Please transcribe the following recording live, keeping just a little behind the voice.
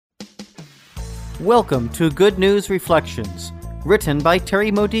Welcome to Good News Reflections, written by Terry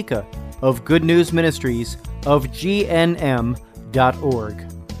Modica of Good News Ministries of GNM.org.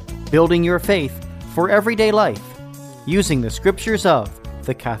 Building your faith for everyday life, using the scriptures of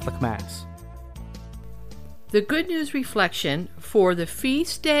the Catholic Mass. The Good News Reflection for the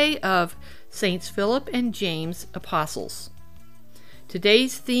feast day of Saints Philip and James Apostles.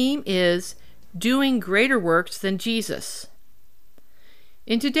 Today's theme is Doing Greater Works Than Jesus.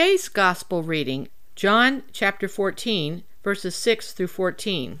 In today's Gospel reading, John chapter 14, verses 6 through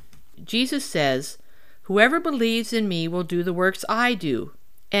 14, Jesus says, "Whoever believes in me will do the works I do,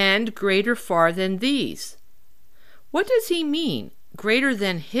 and greater far than these." What does he mean? Greater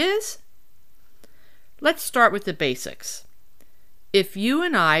than his? Let's start with the basics. If you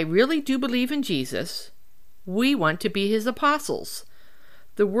and I really do believe in Jesus, we want to be his apostles.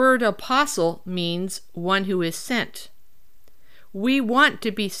 The word apostle means one who is sent. We want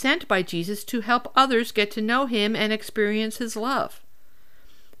to be sent by Jesus to help others get to know him and experience his love.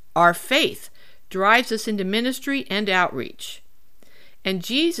 Our faith drives us into ministry and outreach. And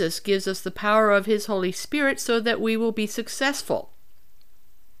Jesus gives us the power of his Holy Spirit so that we will be successful.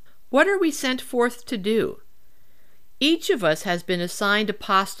 What are we sent forth to do? Each of us has been assigned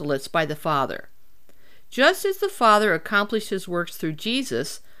apostolates by the Father. Just as the Father accomplished his works through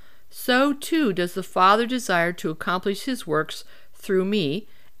Jesus, so too does the Father desire to accomplish his works through me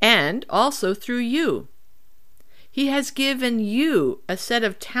and also through you. He has given you a set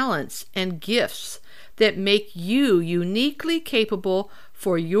of talents and gifts that make you uniquely capable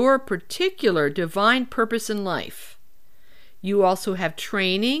for your particular divine purpose in life. You also have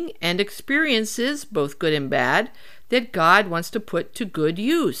training and experiences, both good and bad, that God wants to put to good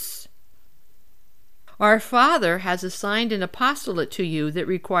use. Our Father has assigned an apostolate to you that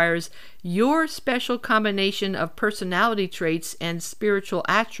requires your special combination of personality traits and spiritual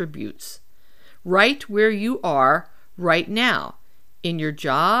attributes, right where you are right now, in your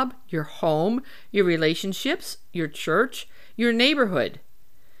job, your home, your relationships, your church, your neighborhood.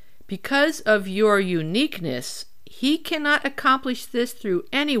 Because of your uniqueness, he cannot accomplish this through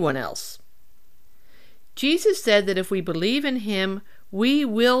anyone else. Jesus said that if we believe in him, we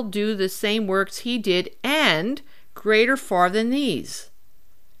will do the same works he did and greater far than these.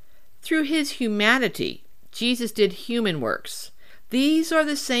 Through his humanity, Jesus did human works. These are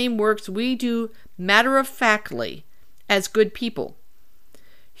the same works we do matter-of-factly as good people.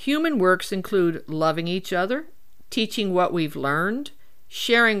 Human works include loving each other, teaching what we've learned,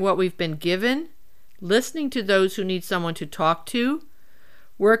 sharing what we've been given, listening to those who need someone to talk to,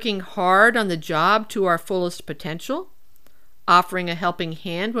 working hard on the job to our fullest potential, offering a helping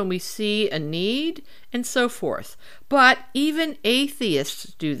hand when we see a need, and so forth. But even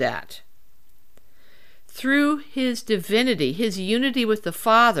atheists do that. Through his divinity, his unity with the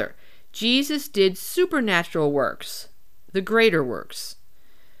Father, Jesus did supernatural works, the greater works.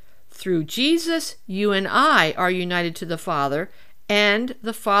 Through Jesus, you and I are united to the Father, and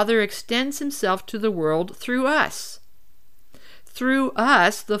the Father extends himself to the world through us. Through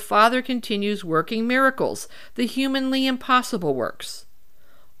us, the Father continues working miracles, the humanly impossible works.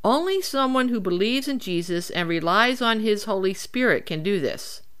 Only someone who believes in Jesus and relies on his Holy Spirit can do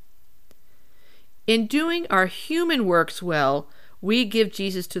this. In doing our human works well, we give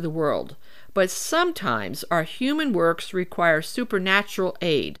Jesus to the world, but sometimes our human works require supernatural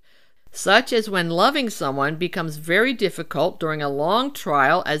aid, such as when loving someone becomes very difficult during a long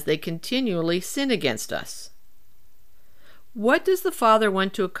trial as they continually sin against us. What does the Father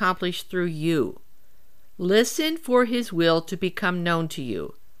want to accomplish through you? Listen for his will to become known to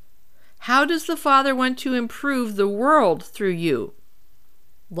you. How does the Father want to improve the world through you?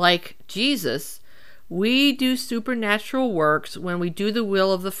 Like Jesus, we do supernatural works when we do the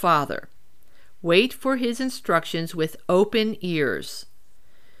will of the Father. Wait for his instructions with open ears.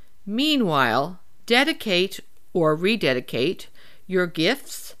 Meanwhile, dedicate or rededicate your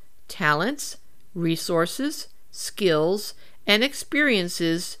gifts, talents, resources, skills, and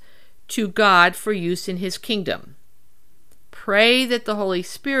experiences to God for use in his kingdom. Pray that the Holy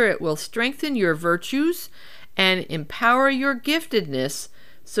Spirit will strengthen your virtues and empower your giftedness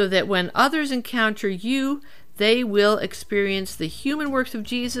so that when others encounter you, they will experience the human works of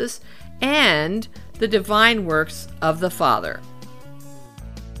Jesus and the divine works of the Father.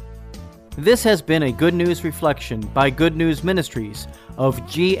 This has been a Good News Reflection by Good News Ministries of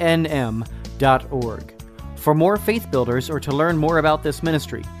GNM.org. For more faith builders or to learn more about this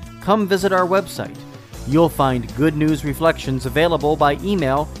ministry, come visit our website. You'll find Good News Reflections available by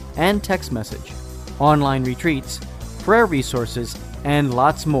email and text message, online retreats, prayer resources, and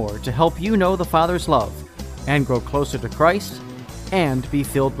lots more to help you know the Father's love and grow closer to Christ and be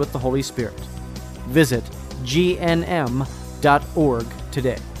filled with the Holy Spirit. Visit gnm.org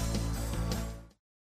today.